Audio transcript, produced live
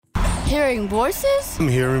Hearing voices? I'm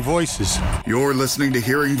hearing voices. You're listening to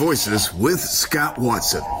Hearing Voices with Scott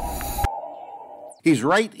Watson. He's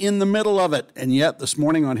right in the middle of it, and yet this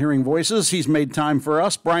morning on Hearing Voices, he's made time for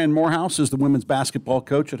us. Brian Morehouse is the women's basketball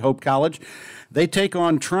coach at Hope College. They take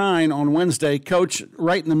on Trine on Wednesday. Coach,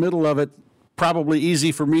 right in the middle of it, probably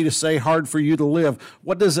easy for me to say, hard for you to live.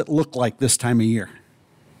 What does it look like this time of year?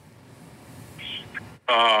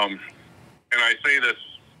 And I say this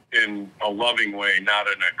in a loving way, not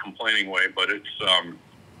in a complaining way, but it's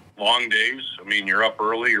long days. I mean, you're up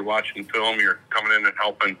early, you're watching film, you're coming in and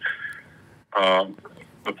helping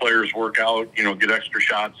the players work out, get extra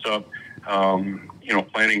shots up,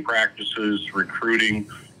 planning practices, recruiting,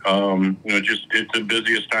 just it's the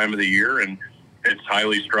busiest time of the year, and it's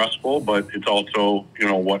highly stressful, but it's also,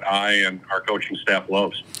 what I and our coaching staff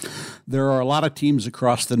loves. There are a lot of teams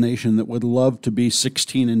across the nation that would love to be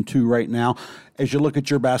 16-2 right now. As you look at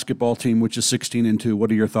your basketball team, which is 16-2, what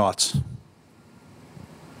are your thoughts?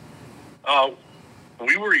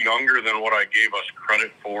 We were younger than what I gave us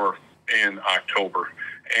credit for in October,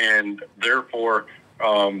 and therefore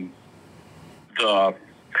the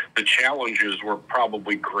challenges were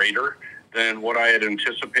probably greater than what I had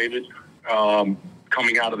anticipated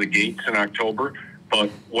coming out of the gates in October. But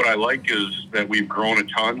what I like is that we've grown a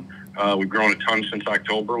ton. We've grown a ton since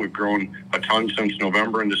October. We've grown a ton since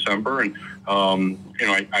November and December. And, I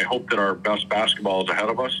hope that our best basketball is ahead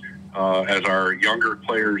of us as our younger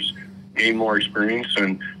players gain more experience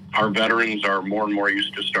and our veterans are more and more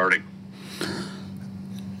used to starting.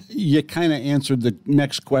 You kind of answered the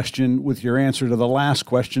next question with your answer to the last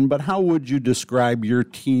question, but how would you describe your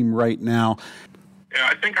team right now? Yeah,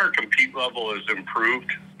 I think our compete level has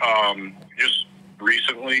improved just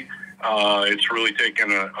recently. It's really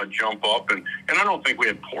taken a jump up, and I don't think we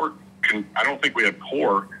had poor. I don't think we had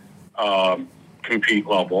poor compete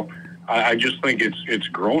level. I just think it's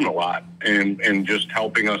grown a lot, and just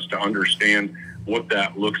helping us to understand what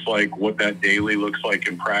that looks like, what that daily looks like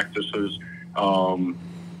in practices.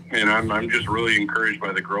 And I'm just really encouraged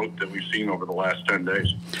by the growth that we've seen over the last 10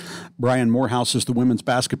 days. Brian Morehouse is the women's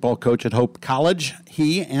basketball coach at Hope College.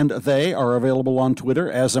 He and they are available on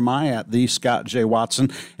Twitter, as am I, at the Scott J.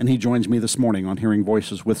 Watson, and he joins me this morning on Hearing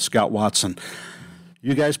Voices with Scott Watson.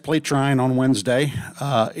 You guys play Trine on Wednesday.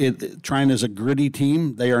 Trine is a gritty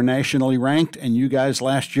team. They are nationally ranked, and you guys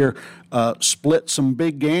last year split some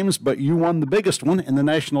big games, but you won the biggest one in the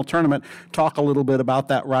national tournament. Talk a little bit about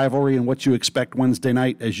that rivalry and what you expect Wednesday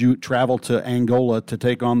night as you travel to Angola to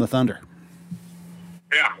take on the Thunder.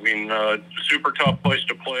 Yeah, I mean, super tough place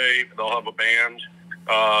to play. They'll have a band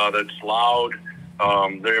that's loud.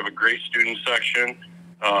 They have a great student section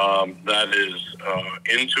that is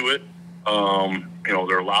into it.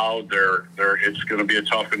 They're loud. It's going to be a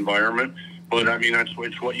tough environment, but I mean,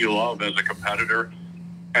 it's what you love as a competitor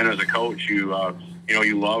and as a coach. You love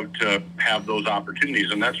to have those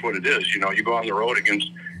opportunities, and that's what it is. You go on the road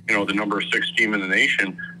against, the number 6 team in the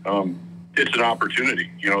nation. It's an opportunity.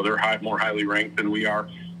 They're more highly ranked than we are.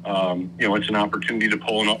 It's an opportunity to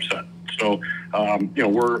pull an upset. So,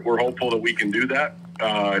 we're hopeful that we can do that.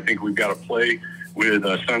 I think we've got to play with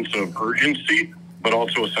a sense of urgency, but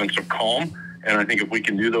also a sense of calm. And I think if we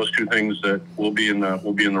can do those two things, that we'll be in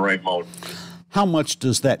the right mode. How much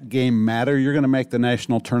does that game matter? You're going to make the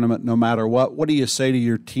national tournament no matter what. What do you say to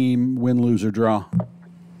your team, win, lose, or draw?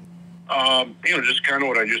 Just kind of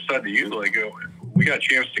what I just said to you. Like, we got a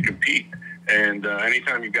chance to compete. And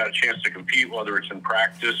anytime you've got a chance to compete, whether it's in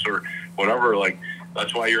practice or whatever, like,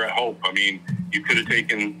 that's why you're at Hope. I mean, you could have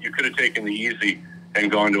taken the easy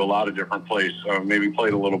and gone to a lot of different places. Maybe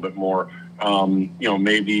played a little bit more.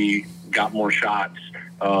 Maybe got more shots,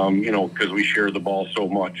 because we share the ball so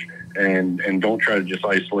much, and don't try to just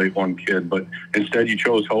isolate one kid. But instead you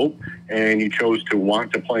chose Hope, and you chose to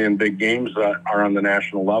want to play in big games that are on the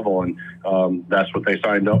national level, and that's what they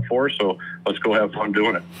signed up for. So let's go have fun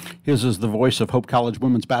doing it. His is the voice of Hope College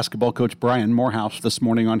women's basketball coach Brian Morehouse this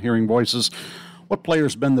morning on Hearing Voices. What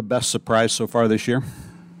player's been the best surprise so far this year?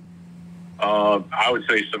 I would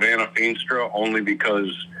say Savannah Feenstra, only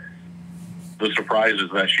because the surprise is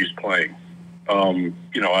that she's playing.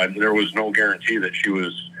 There was no guarantee that she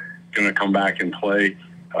was going to come back and play.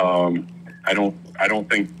 I don't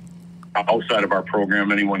think outside of our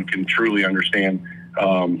program anyone can truly understand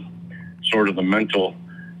sort of the mental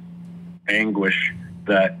anguish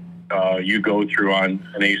that you go through on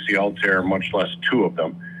an ACL tear, much less 2 of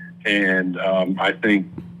them. And I think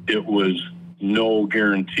it was no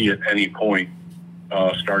guarantee at any point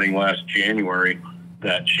starting last January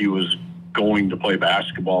that she was going to play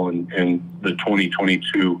basketball in the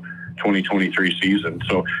 2022-2023 season.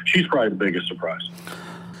 So she's probably the biggest surprise.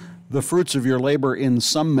 The fruits of your labor in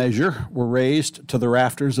some measure were raised to the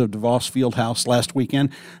rafters of DeVos Fieldhouse last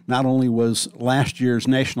weekend. Not only was last year's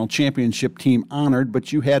national championship team honored,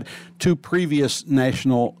 but you had two previous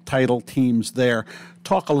national title teams there.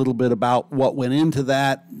 Talk a little bit about what went into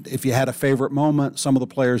that, if you had a favorite moment, some of the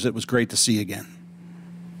players it was great to see again.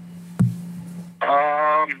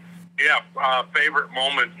 Favorite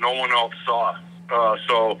moment no one else saw. First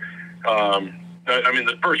of all,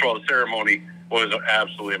 the ceremony was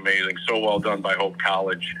absolutely amazing. So well done by Hope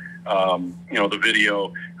College. The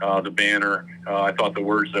video, the banner, I thought the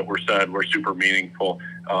words that were said were super meaningful.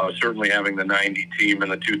 Certainly having the 90 team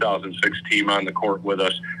and the 2006 team on the court with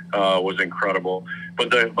us was incredible. But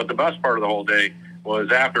the best part of the whole day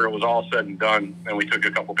was after it was all said and done, and we took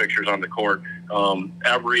a couple pictures on the court,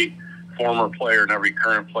 every former player and every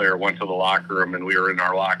current player went to the locker room, and we were in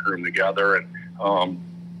our locker room together. And,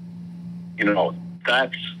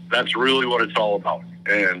 that's really what it's all about.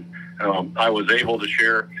 And I was able to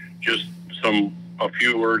share just a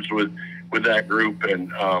few words with that group.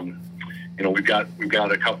 And, we've got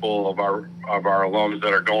a couple of our alums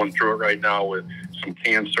that are going through it right now with some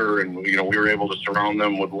cancer, and, we were able to surround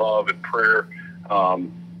them with love and prayer.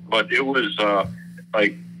 But it was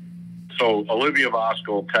so Olivia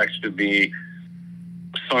Voskuhl texted me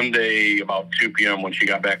Sunday about 2 p.m. when she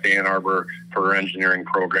got back to Ann Arbor for her engineering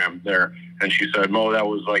program there. And she said, Mo,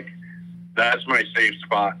 that's my safe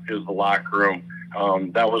spot, is the locker room.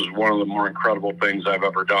 That was one of the more incredible things I've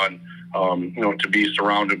ever done, to be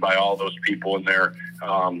surrounded by all those people in there.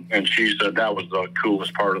 And she said that was the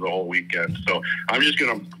coolest part of the whole weekend. So I'm just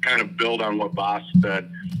going to kind of build on what Boss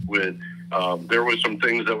said with, there was some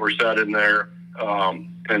things that were said in there,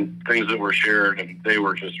 and things that were shared, and they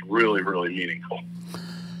were just really, really meaningful.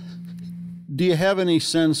 Do you have any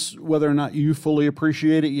sense whether or not you fully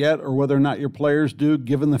appreciate it yet, or whether or not your players do,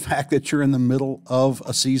 given the fact that you're in the middle of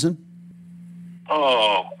a season?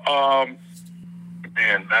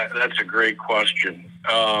 That's a great question.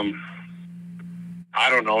 I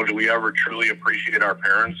don't know. Do we ever truly appreciate our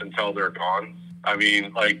parents until they're gone?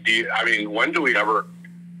 When do we ever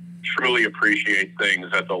truly appreciate things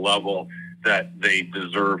at the level that they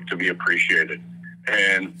deserve to be appreciated?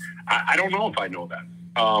 And I don't know if I know that.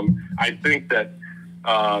 I think that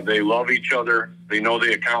they love each other. They know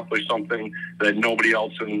they accomplished something that nobody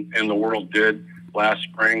else in the world did last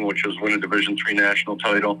spring, which was win a Division III national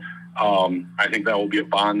title. I think that will be a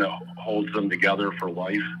bond that holds them together for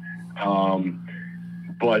life.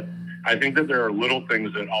 But I think that there are little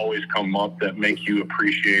things that always come up that make you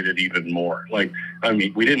appreciate it even more.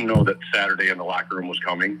 We didn't know that Saturday in the locker room was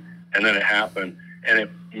coming, and then it happened, and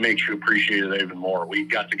it makes you appreciate it even more. We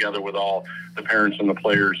got together with all the parents and the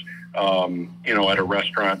players, at a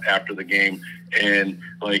restaurant after the game, and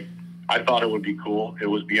I thought it would be cool. It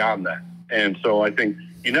was beyond that. And so I think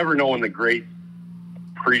you never know when the great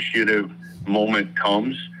appreciative moment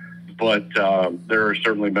comes, but there have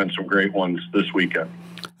certainly been some great ones this weekend.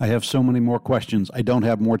 I have so many more questions. I don't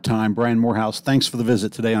have more time. Brian Morehouse, thanks for the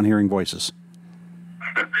visit today on Hearing Voices.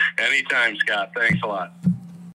 Anytime, Scott. Thanks a lot.